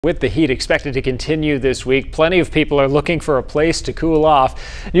With the heat expected to continue this week, plenty of people are looking for a place to cool off.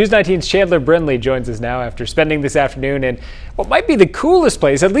 News 19's Chandler Brindley joins us now after spending this afternoon in what might be the coolest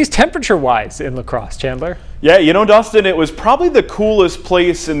place, at least temperature-wise, in La Crosse. Chandler? Yeah, you know, Dustin, it was probably the coolest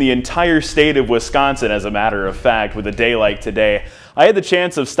place in the entire state of Wisconsin, as a matter of fact, with a day like today. I had the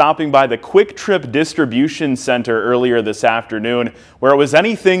chance of stopping by the Quick Trip Distribution Center earlier this afternoon, where it was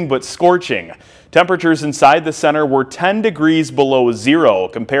anything but scorching. Temperatures inside the center were 10 degrees below zero.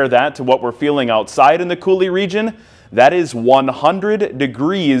 Compare that to what we're feeling outside in the Coulee region. That is 100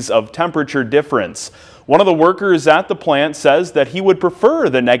 degrees of temperature difference. One of the workers at the plant says that he would prefer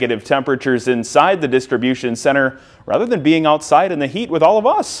the negative temperatures inside the distribution center rather than being outside in the heat with all of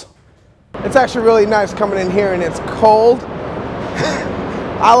us. It's actually really nice coming in here and it's cold.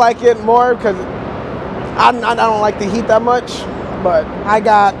 I like it more because I don't like the heat that much, but I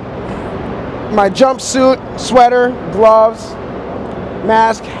got my jumpsuit, sweater, gloves,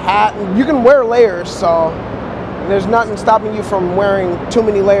 mask, hat. You can wear layers, so there's nothing stopping you from wearing too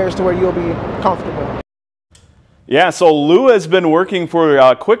many layers to where you'll be comfortable. Yeah, so Lou has been working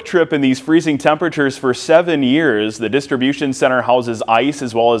for Quick Trip in these freezing temperatures for 7 years. The distribution center houses ice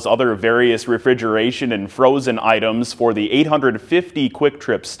as well as other various refrigeration and frozen items for the 850 Quick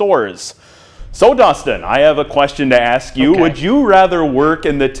Trip stores. So Dustin, I have a question to ask you. Okay. Would you rather work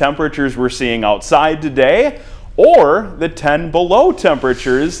in the temperatures we're seeing outside today or the 10 below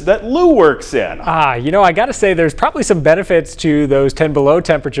temperatures that Lou works in? You know, I gotta say there's probably some benefits to those 10 below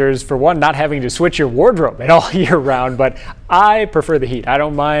temperatures. For one, not having to switch your wardrobe all year round, but I prefer the heat. I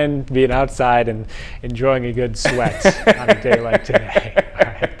don't mind being outside and enjoying a good sweat on a day like today. All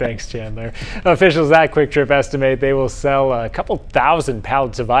right, thanks, Chandler. Officials at Quick Trip estimate they will sell a couple thousand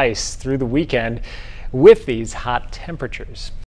pallets of ice through the weekend with these hot temperatures.